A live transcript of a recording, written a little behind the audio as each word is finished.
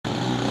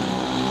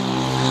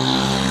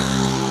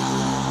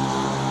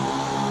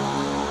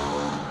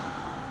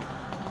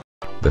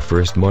The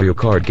first Mario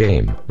Kart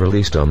game,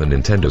 released on the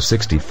Nintendo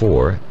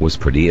 64, was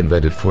pretty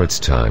inventive for its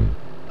time.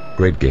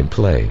 Great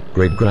gameplay,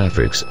 great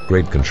graphics,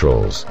 great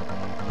controls.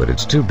 But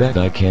it's too bad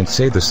I can't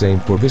say the same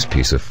for this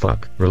piece of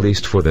fuck,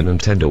 released for the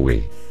Nintendo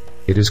Wii.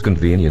 It is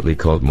conveniently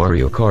called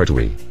Mario Kart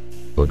Wii.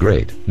 Oh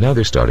great, now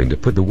they're starting to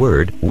put the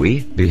word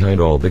Wii behind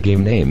all the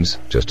game names,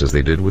 just as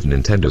they did with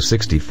Nintendo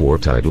 64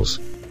 titles.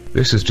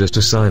 This is just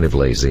a sign of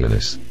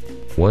laziness.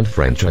 One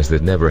franchise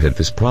that never had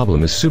this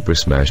problem is Super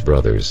Smash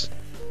Bros.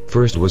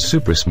 First was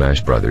Super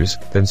Smash Bros.,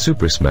 then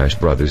Super Smash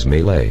Bros.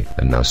 Melee,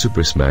 and now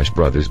Super Smash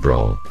Bros.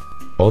 Brawl.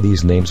 All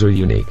these names are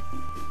unique.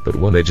 But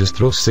when they just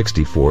throw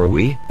 64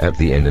 Wii at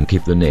the end and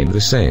keep the name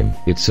the same,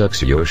 it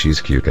sucks Yoshi's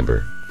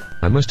cucumber.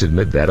 I must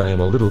admit that I am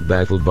a little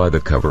baffled by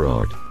the cover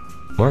art.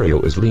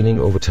 Mario is leaning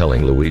over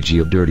telling Luigi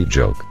a dirty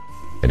joke.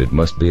 And it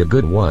must be a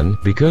good one,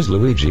 because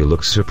Luigi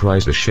looks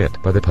surprised as shit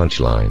by the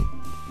punchline.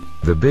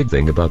 The big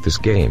thing about this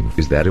game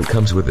is that it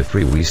comes with a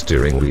free Wii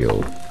steering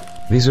wheel.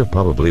 These are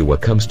probably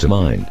what comes to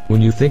mind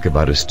when you think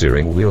about a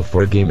steering wheel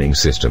for a gaming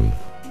system.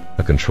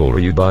 A controller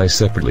you buy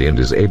separately and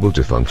is able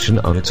to function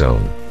on its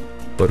own.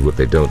 But what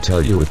they don't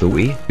tell you with the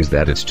Wii is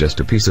that it's just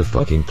a piece of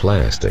fucking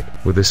plastic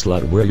with a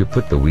slot where you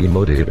put the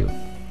Wiimote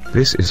into.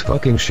 This is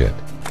fucking shit.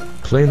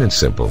 Plain and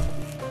simple.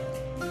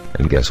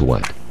 And guess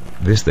what?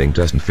 This thing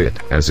doesn't fit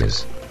as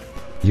is.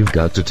 You've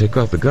got to take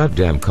off the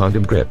goddamn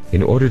condom grip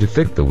in order to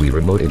fit the Wii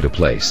remote into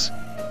place.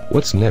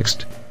 What's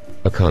next?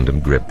 A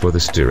condom grip for the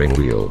steering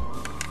wheel.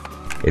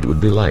 It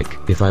would be like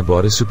if I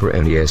bought a Super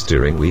NES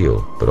steering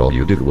wheel, but all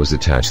you did was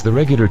attach the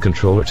regular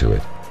controller to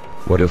it.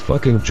 What a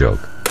fucking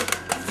joke.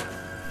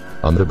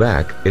 On the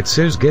back, it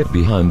says "Get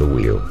behind the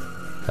wheel."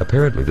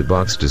 Apparently the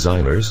box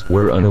designers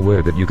were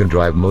unaware that you can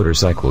drive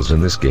motorcycles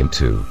in this game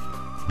too.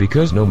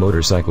 Because no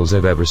motorcycles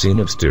I've ever seen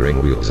have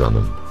steering wheels on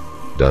them.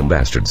 Dumb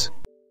bastards.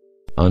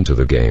 Onto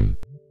the game.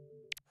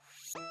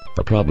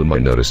 A problem I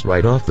noticed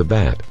right off the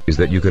bat is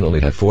that you can only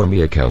have 4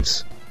 Mii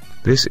accounts.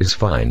 This is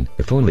fine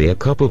if only a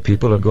couple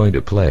people are going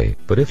to play,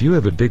 but if you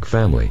have a big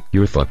family,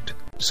 you're fucked.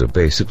 So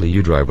basically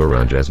you drive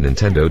around as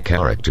Nintendo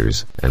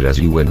characters, and as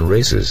you win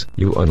races,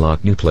 you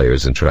unlock new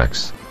players and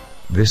tracks.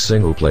 This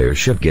single player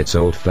shit gets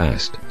old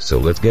fast, so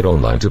let's get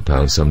online to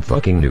pound some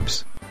fucking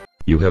noobs.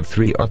 You have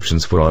 3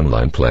 options for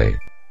online play.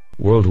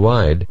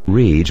 Worldwide,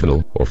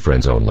 regional, or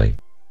friends only.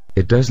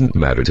 It doesn't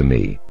matter to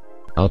me.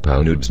 I'll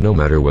pound noobs no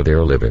matter where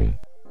they're living.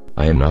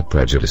 I am not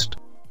prejudiced.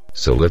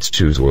 So let's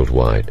choose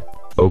worldwide.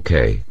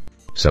 Okay.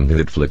 Something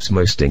that flips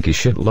my stinky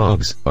shit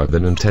logs are the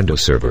Nintendo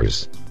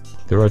servers.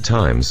 There are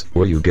times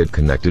where you get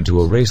connected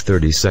to a race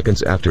 30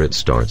 seconds after it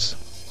starts.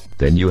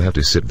 Then you have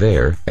to sit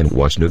there and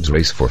watch noobs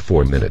race for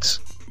 4 minutes.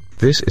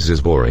 This is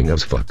as boring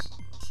as fuck.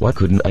 Why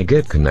couldn't I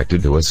get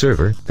connected to a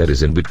server that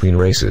is in between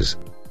races?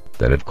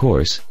 Then of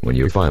course, when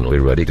you're finally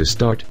ready to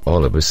start,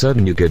 all of a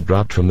sudden you get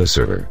dropped from the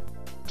server.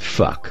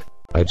 Fuck.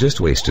 I just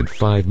wasted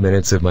 5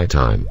 minutes of my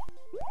time.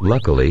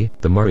 Luckily,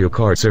 the Mario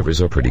Kart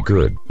servers are pretty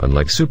good,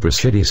 unlike super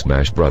shitty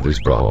Smash Bros.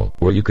 Brawl,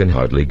 where you can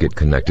hardly get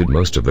connected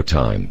most of the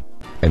time.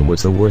 And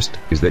what's the worst,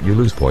 is that you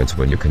lose points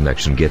when your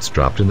connection gets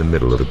dropped in the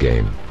middle of the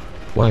game.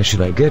 Why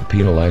should I get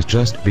penalized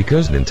just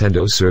because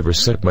Nintendo's servers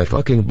suck my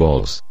fucking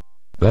balls?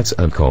 That's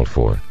uncalled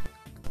for.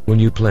 When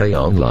you play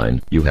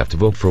online, you have to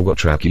vote for what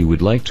track you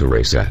would like to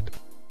race at.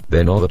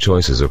 Then all the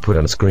choices are put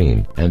on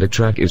screen, and a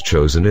track is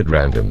chosen at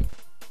random.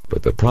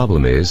 But the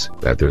problem is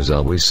that there's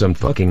always some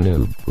fucking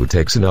noob who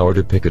takes an hour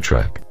to pick a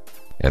track.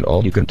 And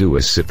all you can do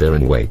is sit there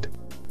and wait.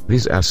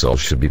 These assholes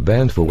should be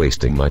banned for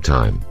wasting my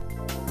time.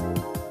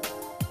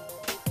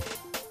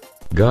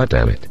 God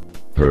damn it.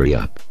 Hurry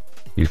up.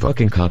 You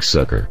fucking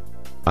cocksucker.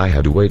 I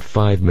had to wait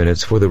 5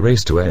 minutes for the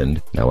race to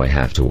end, now I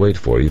have to wait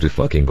for you to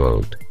fucking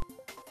vote.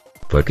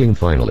 Fucking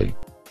finally.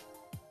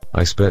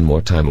 I spend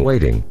more time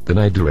waiting than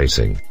I do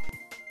racing.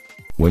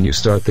 When you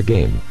start the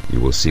game, you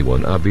will see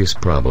one obvious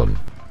problem.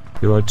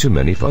 There are too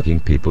many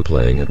fucking people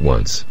playing at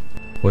once.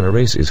 When a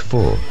race is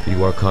full,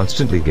 you are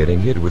constantly getting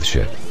hit with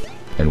shit.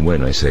 And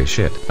when I say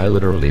shit, I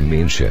literally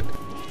mean shit.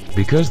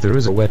 Because there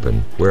is a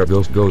weapon, where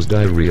ghost goes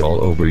diarrhea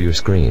all over your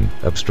screen,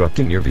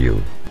 obstructing your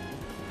view.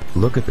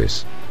 Look at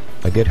this.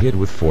 I get hit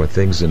with 4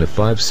 things in a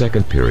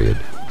 5-second period.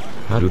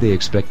 How do they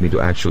expect me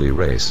to actually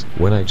race,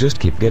 when I just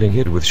keep getting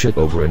hit with shit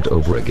over and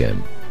over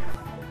again?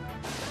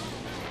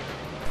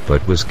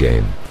 Fuckless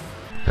game.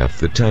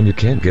 Half the time you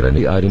can't get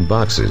any item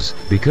boxes,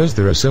 because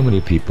there are so many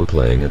people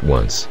playing at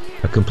once.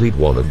 A complete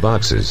wall of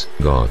boxes,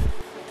 gone.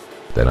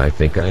 Then I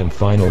think I am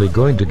finally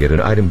going to get an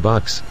item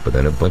box, but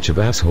then a bunch of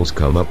assholes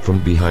come up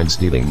from behind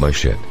stealing my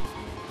shit.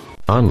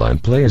 Online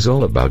play is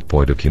all about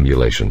point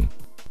accumulation.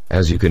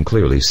 As you can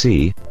clearly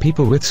see,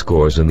 people with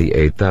scores in the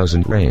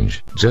 8,000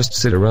 range just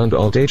sit around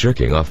all day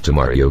jerking off to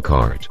Mario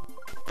Kart.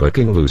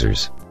 Fucking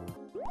losers.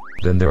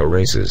 Then there are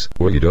races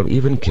where you don't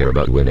even care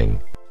about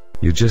winning.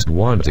 You just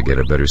want to get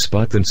a better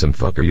spot than some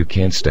fucker you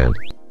can't stand.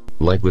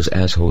 Like this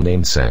asshole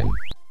named Sam.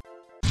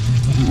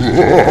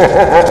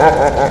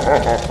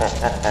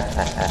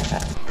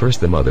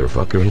 First the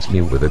motherfucker hits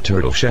me with a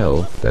turtle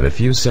shell, then a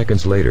few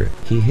seconds later,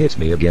 he hits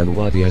me again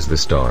while he has the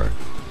star.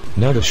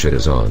 Now the shit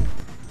is on.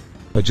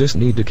 I just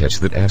need to catch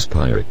that ass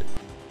pirate.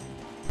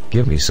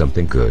 Give me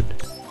something good.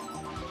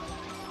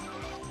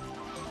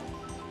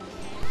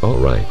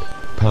 Alright.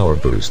 Power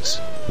boosts.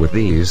 With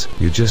these,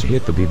 you just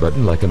hit the B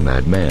button like a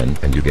madman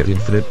and you get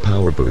infinite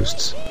power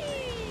boosts.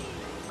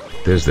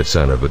 There's that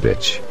son of a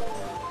bitch.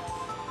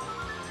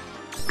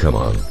 Come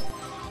on.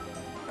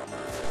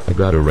 I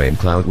got a rain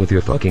cloud with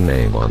your fucking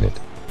name on it.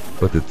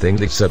 But the thing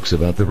that sucks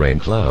about the rain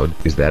cloud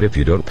is that if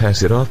you don't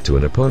pass it off to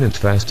an opponent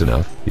fast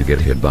enough, you get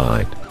hit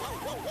by it.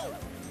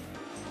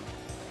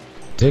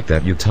 Take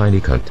that, you tiny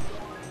cunt.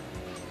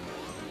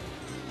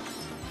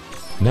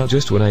 Now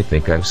just when I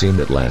think I've seen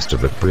that last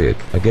of the prick,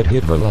 I get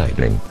hit by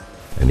lightning.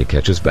 And he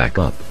catches back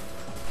up,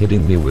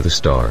 hitting me with a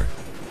star.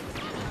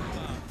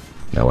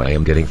 Now I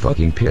am getting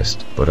fucking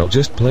pissed, but I'll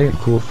just play it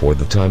cool for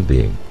the time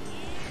being.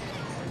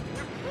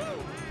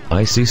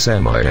 I see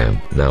Sam I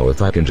am, now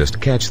if I can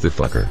just catch the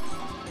fucker.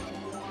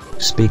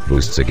 Speak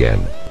boosts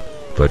again.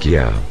 Fuck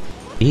yeah.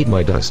 Eat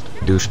my dust,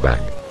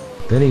 douchebag.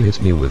 Then he hits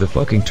me with a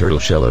fucking turtle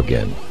shell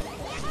again.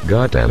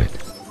 God damn it.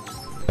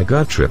 I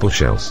got triple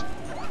shells.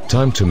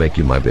 Time to make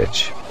you my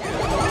bitch.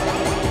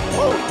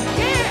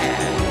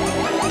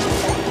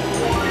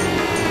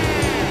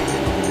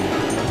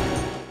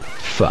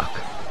 Fuck.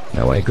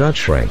 Now I got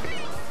shrank.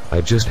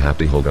 I just have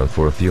to hold on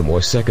for a few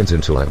more seconds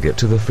until I get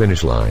to the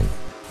finish line.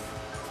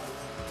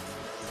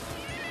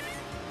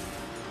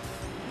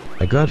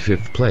 I got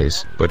 5th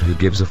place, but who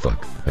gives a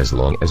fuck, as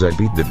long as I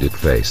beat the dick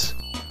face.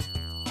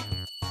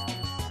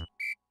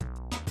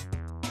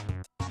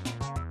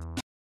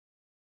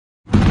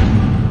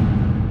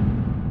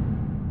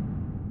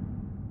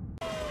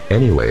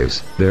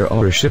 Anyways, there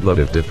are a shitload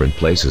of different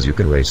places you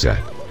can race at.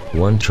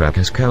 One track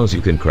has cows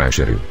you can crash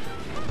into.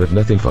 But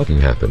nothing fucking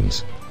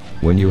happens.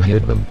 When you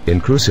hit them,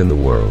 in Cruise in the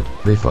World,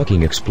 they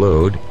fucking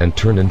explode and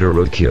turn into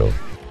roadkill.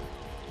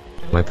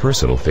 My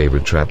personal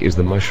favorite track is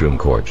the Mushroom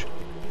Court.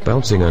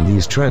 Bouncing on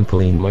these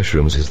trampoline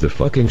mushrooms is the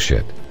fucking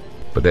shit.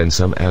 But then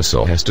some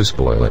asshole has to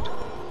spoil it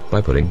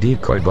by putting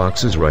decoy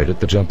boxes right at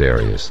the jump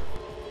areas.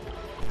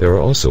 There are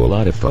also a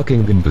lot of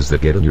fucking Goombas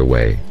that get in your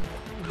way.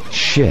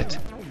 Shit.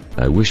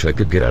 I wish I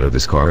could get out of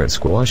this car and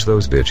squash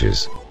those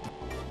bitches.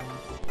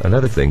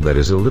 Another thing that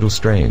is a little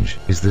strange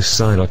is this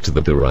sign off to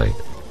the right.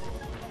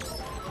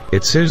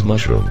 It says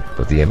mushroom,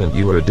 but the M and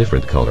U are a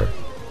different color.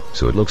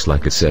 So it looks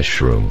like it says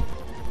shroom.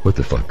 What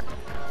the fuck?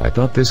 I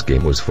thought this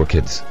game was for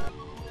kids.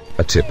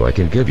 A tip I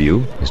can give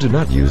you is to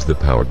not use the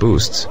power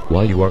boosts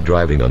while you are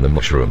driving on the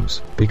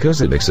mushrooms,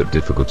 because it makes it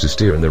difficult to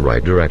steer in the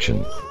right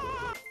direction.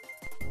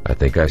 I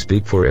think I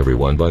speak for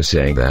everyone by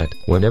saying that,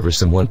 whenever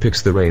someone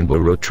picks the Rainbow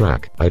Road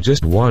track, I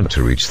just want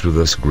to reach through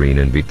the screen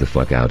and beat the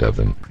fuck out of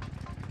them.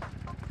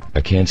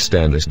 I can't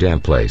stand this damn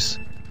place.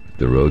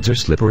 The roads are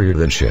slipperier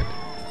than shit.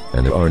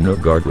 And there are no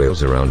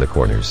guardrails around the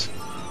corners.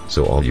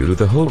 So all you do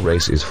the whole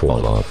race is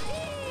fall off.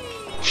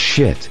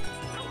 Shit.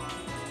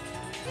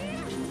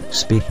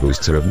 Speed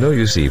boosts are of no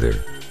use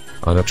either.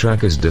 On a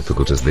track as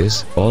difficult as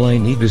this, all I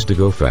need is to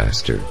go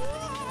faster.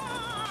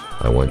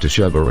 I want to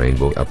shove a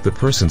rainbow up the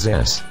person's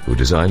ass who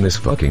designed this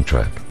fucking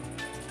track.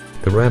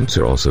 The ramps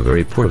are also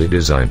very poorly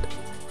designed.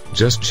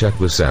 Just check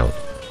this out.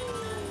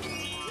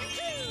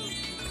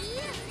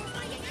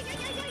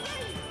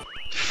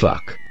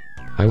 Fuck.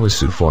 I was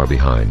so far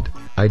behind,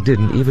 I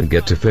didn't even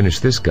get to finish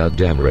this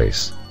goddamn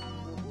race.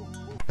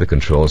 The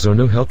controls are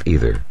no help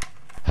either.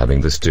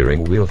 Having the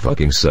steering wheel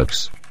fucking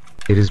sucks.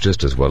 It is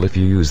just as well if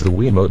you use the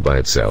Wii mode by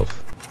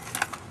itself.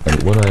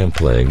 And when I am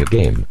playing a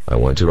game, I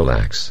want to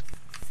relax.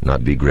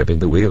 Not be gripping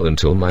the wheel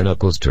until my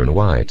knuckles turn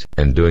white,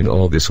 and doing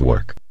all this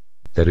work.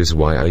 That is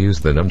why I use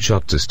the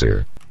nunchuck to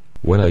steer.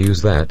 When I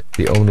use that,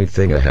 the only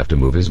thing I have to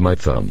move is my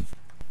thumb.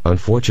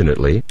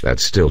 Unfortunately, that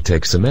still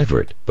takes some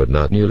effort, but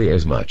not nearly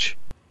as much.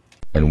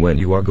 And when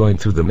you are going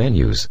through the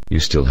menus, you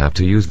still have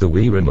to use the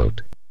Wii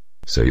remote.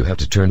 So you have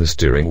to turn the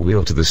steering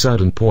wheel to the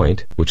sudden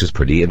point, which is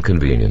pretty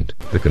inconvenient.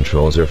 The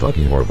controls are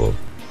fucking horrible.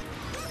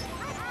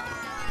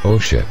 Oh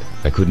shit,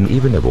 I couldn't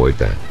even avoid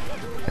that.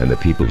 And the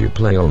people you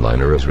play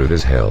online are as rude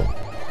as hell.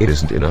 It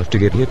isn't enough to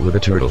get hit with a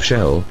turtle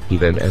shell, he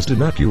then has to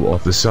knock you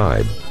off the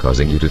side,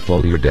 causing you to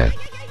fall to your death.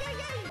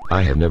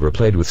 I have never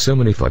played with so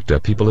many fucked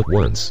up people at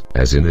once,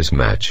 as in this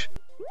match.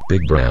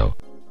 Big brow.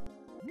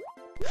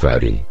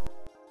 Fatty.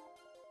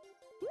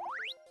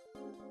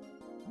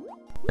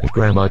 And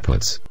grandma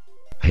putz.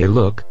 Hey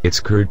look, it's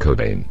Kurt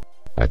Cobain.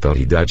 I thought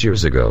he died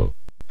years ago.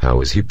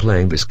 How is he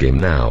playing this game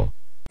now?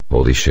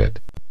 Holy shit.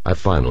 I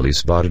finally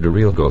spotted a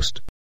real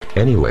ghost.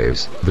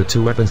 Anyways, the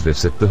two weapons that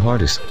hit the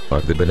hardest are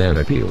the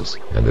banana peels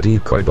and the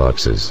decoy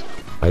boxes.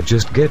 I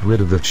just get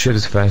rid of that shit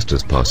as fast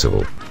as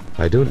possible.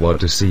 I don't want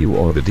to see you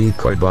or the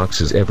decoy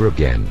boxes ever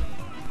again.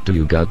 Do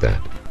you got that?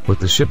 What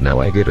the shit, now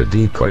I get a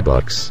decoy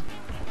box?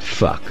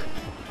 Fuck.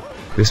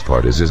 This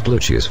part is as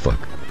glitchy as fuck.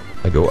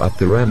 I go up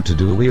the ramp to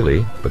do a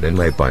wheelie, but then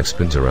my bike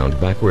spins around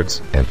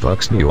backwards and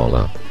fucks me all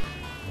up.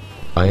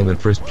 I am in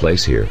first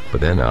place here,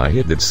 but then I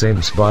hit that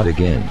same spot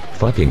again,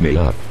 fucking me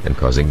up and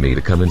causing me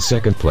to come in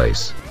second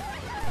place.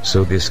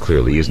 So this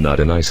clearly is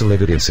not an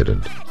isolated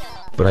incident.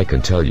 But I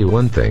can tell you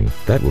one thing,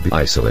 that will be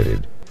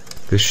isolated.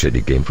 this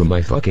shitty game from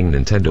my fucking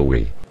Nintendo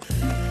Wii.